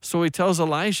these. So he tells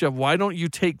Elisha, "Why don't you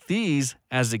take these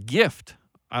as a gift?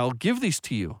 I'll give these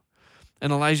to you."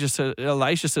 And Elisha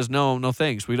says, no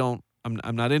thanks. I'm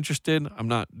not interested. I'm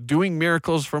not doing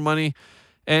miracles for money.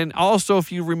 And also,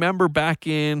 if you remember back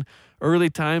in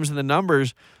early times in the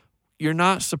Numbers, you're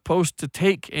not supposed to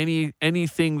take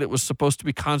anything that was supposed to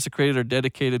be consecrated or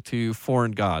dedicated to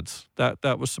foreign gods.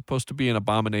 That was supposed to be an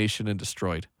abomination and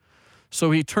destroyed. So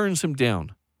he turns him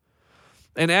down.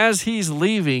 And as he's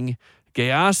leaving,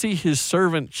 Gehazi, his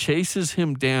servant, chases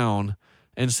him down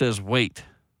and says, "Wait,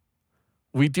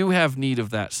 we do have need of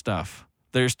that stuff.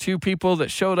 There's 2 people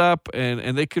that showed up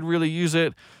and they could really use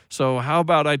it. So how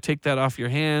about I take that off your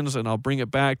hands and I'll bring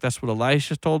it back? That's what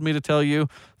Elisha told me to tell you.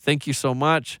 Thank you so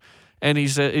much." And he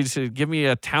said, "Give me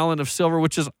a talent of silver,"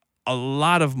 which is a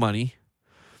lot of money.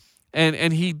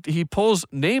 And he pulls,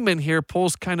 Naaman here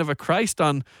pulls kind of a Christ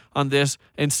on this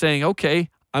and saying, "Okay,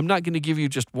 I'm not going to give you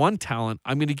just 1 talent.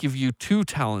 I'm going to give you 2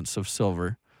 talents of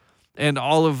silver and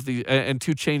and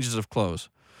 2 changes of clothes."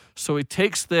 So he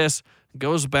takes this,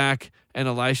 goes back, and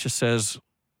Elisha says,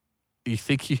 you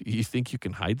think you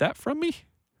can hide that from me?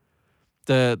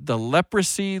 The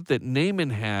leprosy that Naaman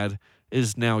had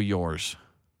is now yours.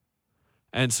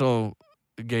 And so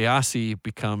Gehazi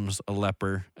becomes a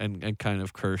leper and kind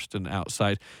of cursed and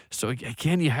outside. So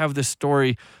again, you have this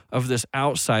story of this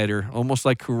outsider, almost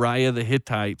like Uriah the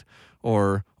Hittite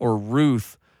or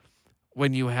Ruth,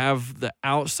 when you have the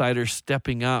outsider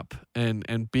stepping up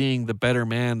and being the better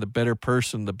man, the better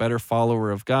person, the better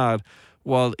follower of God,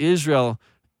 while Israel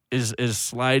is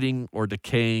sliding or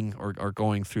decaying or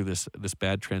going through this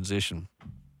bad transition.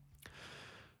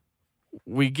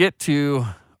 We get to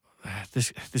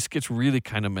this gets really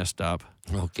kind of messed up.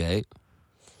 Okay.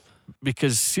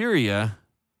 Because Syria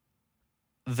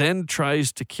then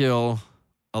tries to kill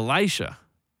Elisha,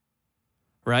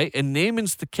 right? And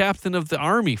Naaman's the captain of the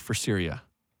army for Syria.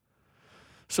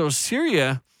 So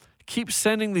Syria keeps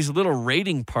sending these little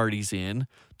raiding parties in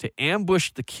to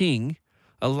ambush the king.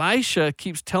 Elisha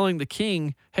keeps telling the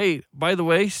king, "Hey, by the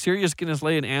way, Syria's going to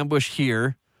lay an ambush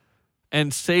here,"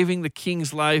 and saving the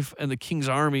king's life and the king's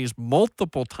armies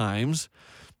multiple times.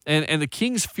 And the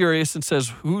king's furious and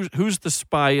says, who's the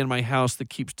spy in my house that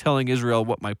keeps telling Israel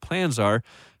what my plans are?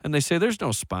 And they say, "There's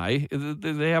no spy.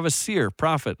 They have a seer,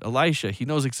 prophet, Elisha. He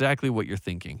knows exactly what you're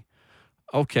thinking."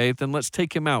 Okay, then let's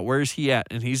take him out. Where is he at?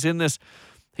 And he's in this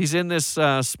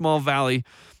small valley.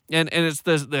 And it's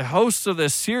the hosts of the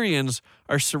Syrians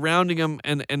are surrounding him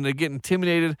and they get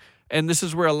intimidated. And this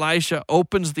is where Elisha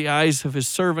opens the eyes of his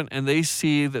servant, and they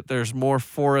see that there's more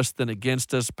for us than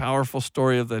against us. Powerful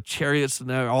story of the chariots and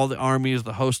all the armies,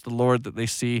 the host of the Lord that they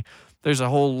see. There's a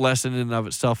whole lesson in and of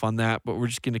itself on that, but we're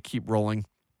just going to keep rolling.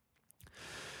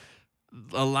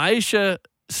 Elisha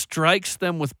strikes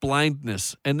them with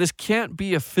blindness, and this can't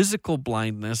be a physical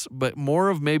blindness, but more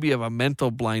of maybe of a mental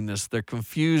blindness. They're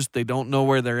confused. They don't know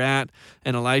where they're at.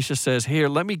 And Elisha says, "Here,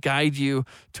 let me guide you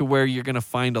to where you're going to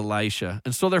find Elisha."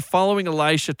 And so they're following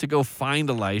Elisha to go find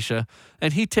Elisha,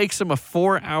 and he takes them a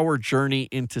 4-hour journey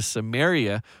into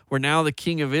Samaria, where now the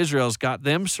king of Israel's got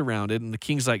them surrounded. And the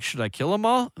king's like, "Should I kill them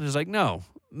all?" And he's like, no,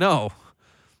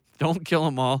 don't kill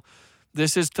them all.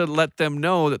 This is to let them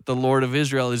know that the Lord of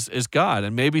Israel is God.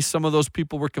 And maybe some of those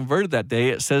people were converted that day.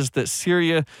 It says that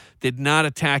Syria did not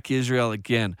attack Israel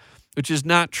again, which is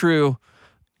not true.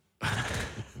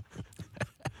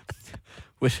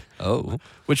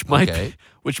 which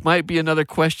might be another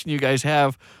question you guys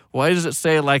have. Why does it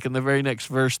say, like in the very next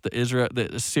verse,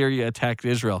 that Syria attacked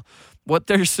Israel? What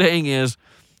they're saying is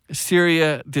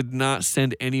Syria did not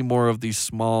send any more of these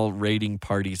small raiding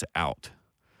parties out.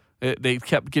 They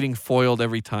kept getting foiled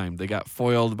every time. They got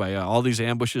foiled by all these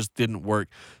ambushes, didn't work.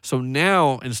 So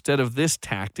now, instead of this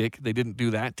tactic, they didn't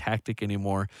do that tactic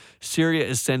anymore. Syria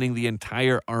is sending the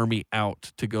entire army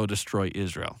out to go destroy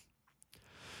Israel.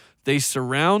 They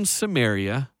surround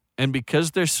Samaria, and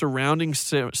because they're surrounding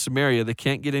Samaria, they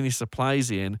can't get any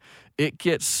supplies in. It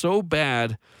gets so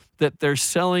bad that they're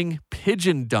selling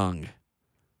pigeon dung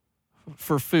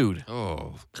for food.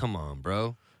 Oh, come on,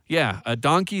 bro. Yeah, a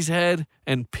donkey's head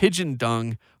and pigeon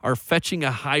dung are fetching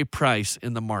a high price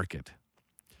in the market.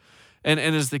 And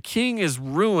as the king is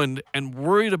ruined and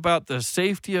worried about the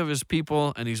safety of his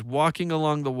people, and he's walking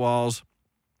along the walls,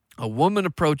 a woman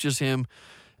approaches him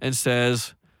and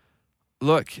says,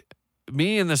 look,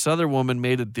 me and this other woman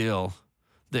made a deal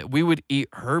that we would eat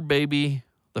her baby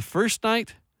the first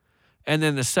night, and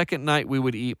then the second night we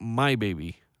would eat my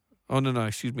baby. Oh, no,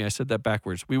 excuse me. I said that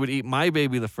backwards. We would eat my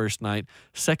baby the first night.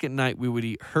 Second night, we would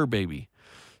eat her baby.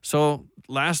 So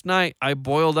last night, I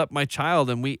boiled up my child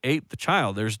and we ate the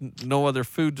child. There's no other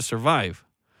food to survive.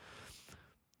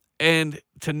 And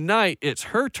tonight, it's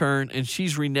her turn, and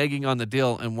she's reneging on the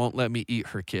deal and won't let me eat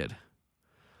her kid.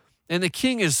 And the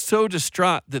king is so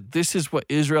distraught that this is what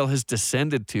Israel has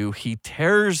descended to. He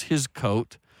tears his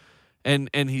coat, and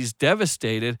he's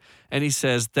devastated, and he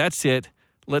says, that's it.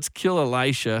 Let's kill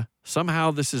Elisha. Somehow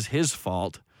this is his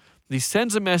fault. He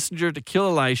sends a messenger to kill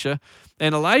Elisha,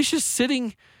 and Elisha's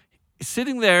sitting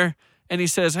there, and he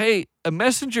says, hey, a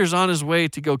messenger's on his way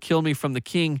to go kill me from the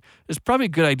king. It's probably a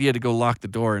good idea to go lock the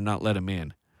door and not let him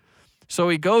in. So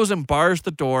he goes and bars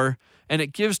the door, and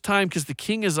it gives time, because the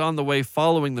king is on the way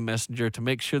following the messenger to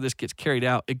make sure this gets carried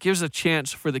out. It gives a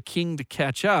chance for the king to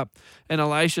catch up, and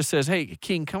Elisha says, hey,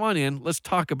 king, come on in. Let's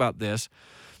talk about this.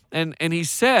 And he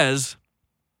says,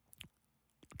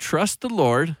 trust the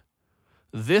Lord.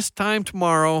 This time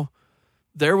tomorrow,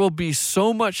 there will be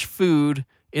so much food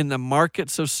in the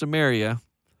markets of Samaria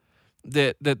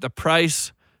that the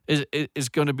price is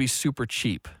going to be super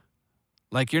cheap.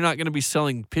 Like, you're not going to be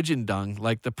selling pigeon dung.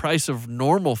 Like, the price of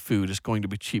normal food is going to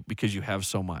be cheap because you have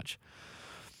so much.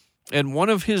 And one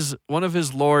of his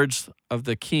lords of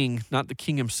the king, not the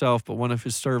king himself, but one of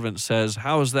his servants says,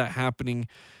 how is that happening?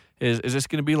 Is this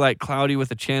going to be like Cloudy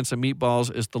with a Chance of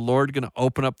Meatballs? Is the Lord going to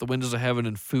open up the windows of heaven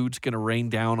and food's going to rain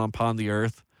down upon the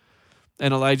earth?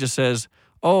 And Elijah says,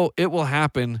 oh, it will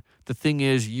happen. The thing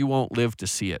is, you won't live to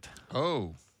see it.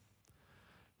 Oh.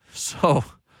 So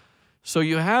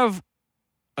you have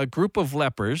a group of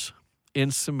lepers in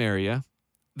Samaria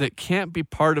that can't be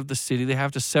part of the city. They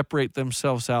have to separate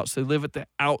themselves out. So they live at the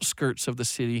outskirts of the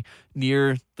city,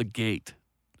 near the gate,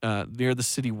 near the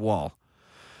city wall.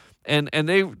 And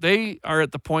they are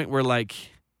at the point where, like,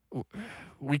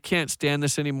 we can't stand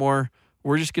this anymore.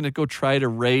 We're just going to go try to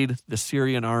raid the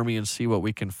Syrian army and see what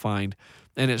we can find.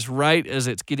 And it's right as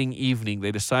it's getting evening.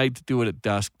 They decide to do it at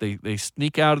dusk. They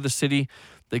sneak out of the city.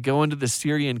 They go into the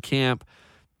Syrian camp,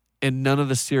 and none of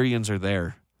the Syrians are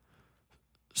there.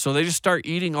 So they just start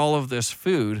eating all of this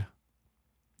food.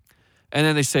 And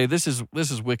then they say, this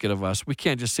is wicked of us. We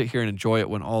can't just sit here and enjoy it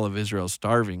when all of Israel's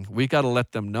starving. We got to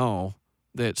let them know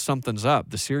that something's up.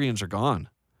 The Syrians are gone.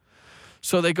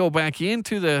 So they go back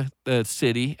into the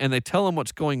city, and they tell them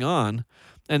what's going on.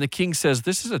 And the king says,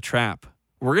 this is a trap.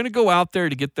 We're going to go out there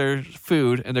to get their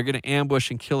food, and they're going to ambush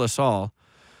and kill us all.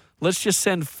 Let's just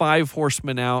send 5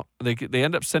 horsemen out. They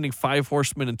end up sending 5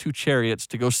 horsemen and 2 chariots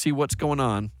to go see what's going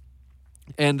on.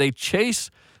 And they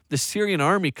chase the Syrian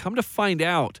army. Come to find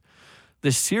out,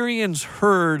 the Syrians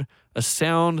heard a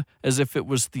sound as if it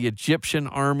was the Egyptian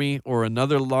army or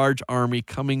another large army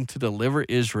coming to deliver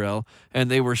Israel. And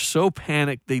they were so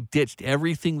panicked, they ditched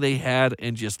everything they had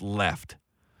and just left.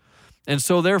 And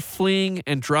so they're fleeing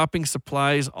and dropping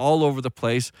supplies all over the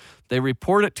place. They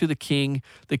report it to the king.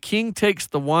 The king takes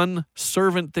the one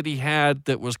servant that he had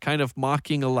that was kind of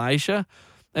mocking Elisha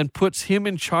and puts him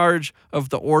in charge of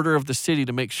the order of the city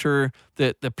to make sure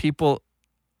that the people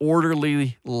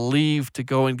orderly leave to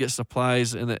go and get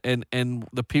supplies. And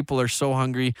the people are so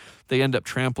hungry, they end up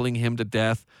trampling him to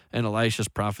death, and Elisha's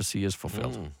prophecy is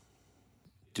fulfilled.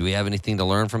 Do we have anything to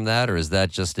learn from that, or is that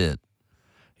just it?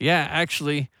 Yeah,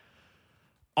 actually,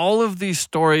 all of these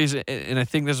stories, and I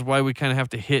think this is why we kind of have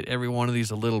to hit every one of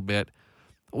these a little bit.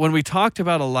 When we talked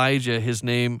about Elijah, his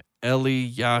name,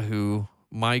 Eliyahu,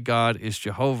 my God is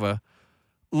Jehovah,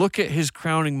 look at his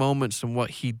crowning moments and what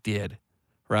he did,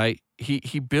 right?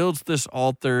 He builds this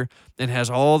altar and has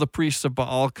all the priests of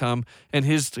Baal come, and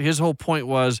his whole point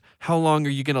was, how long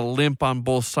are you going to limp on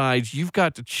both sides? You've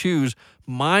got to choose.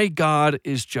 My God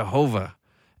is Jehovah.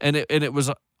 And it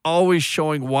was always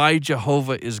showing why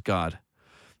Jehovah is God.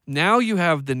 Now you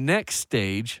have the next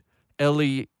stage,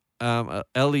 Elisha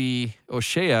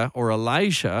or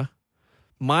Elisha.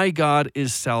 My God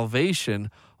is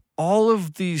salvation. All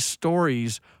of these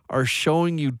stories are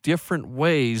showing you different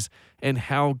ways and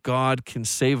how God can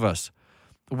save us.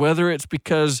 Whether it's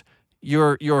because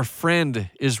your friend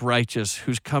is righteous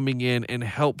who's coming in and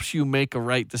helps you make a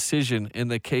right decision in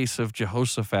the case of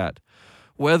Jehoshaphat.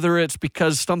 Whether it's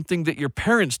because something that your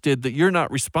parents did that you're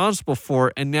not responsible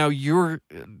for, and now you're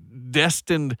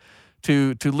destined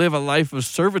to live a life of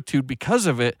servitude because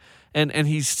of it, and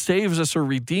he saves us or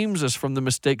redeems us from the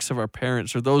mistakes of our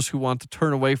parents, or those who want to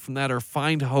turn away from that or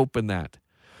find hope in that.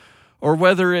 Or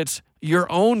whether it's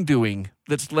your own doing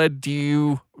that's led to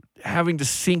you having to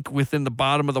sink within the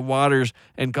bottom of the waters,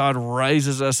 and God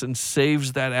rises us and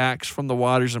saves that axe from the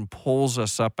waters and pulls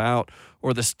us up out,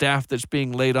 or the staff that's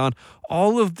being laid on.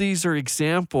 All of these are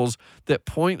examples that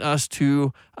point us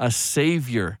to a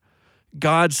Savior.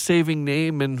 God saving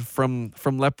Naaman from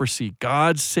leprosy.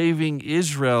 God saving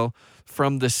Israel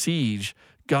from the siege.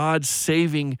 God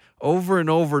saving over and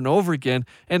over and over again.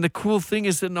 And the cool thing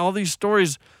is that in all these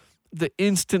stories, the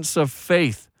instance of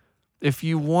faith. If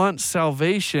you want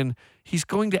salvation, he's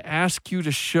going to ask you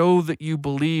to show that you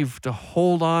believe, to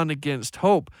hold on against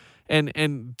hope,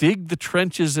 and dig the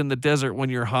trenches in the desert when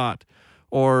you're hot,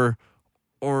 or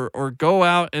go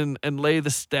out and lay the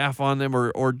staff on them,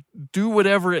 or do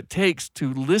whatever it takes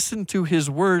to listen to his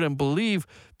word and believe,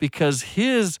 because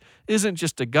his isn't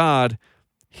just a God,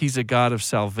 he's a God of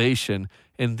salvation.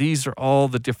 And these are all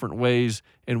the different ways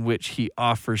in which he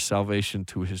offers salvation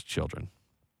to his children.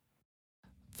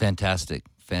 Fantastic.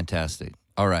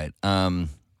 All right.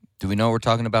 Do we know what we're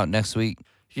talking about next week?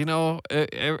 You know,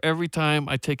 every time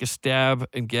I take a stab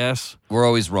and guess, we're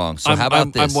always wrong. So how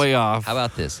about this? I'm way off. How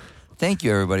about this? Thank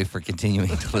you, everybody, for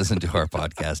continuing to listen to our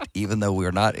podcast, even though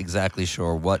we're not exactly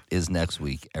sure what is next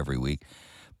week every week.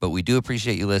 But we do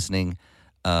appreciate you listening.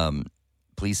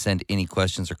 Please send any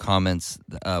questions or comments.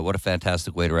 What a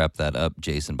fantastic way to wrap that up,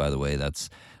 Jason, by the way.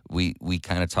 We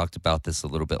kind of talked about this a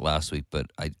little bit last week, but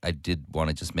I did want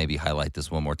to just maybe highlight this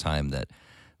one more time, that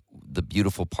the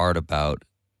beautiful part about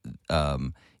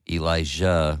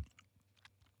Elijah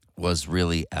was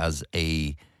really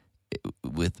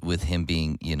with him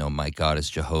being, my God is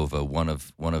Jehovah, one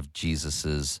of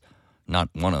Jesus's, not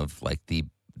one of, like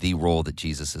the role that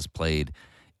Jesus has played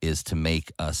is to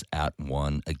make us at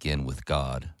one again with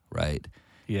God, right?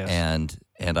 Yes.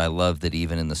 And I love that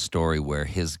even in the story where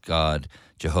his God,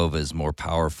 Jehovah, is more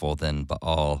powerful than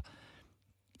Baal,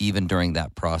 even during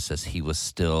that process, he was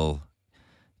still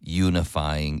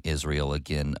unifying Israel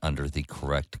again under the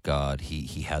correct God.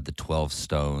 He had the 12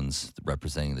 stones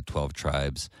representing the 12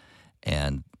 tribes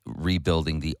and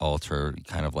rebuilding the altar,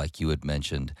 kind of like you had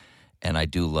mentioned. And I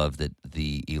do love that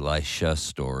the Elisha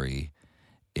story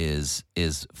is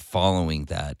following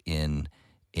that in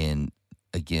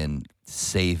again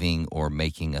saving or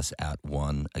making us at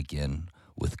one again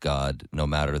with God, no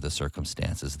matter the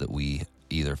circumstances that we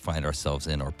either find ourselves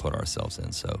in or put ourselves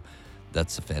in. So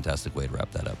that's a fantastic way to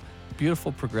wrap that up.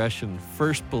 Beautiful progression.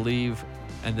 First believe,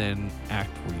 and then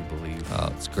act where you believe.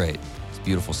 Oh, it's great. It's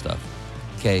beautiful stuff.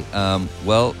 Okay,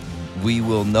 well, we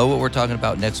will know what we're talking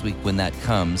about next week when that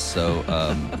comes. So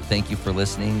thank you for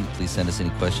listening. Please send us any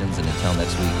questions, and until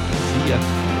next week. See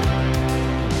ya.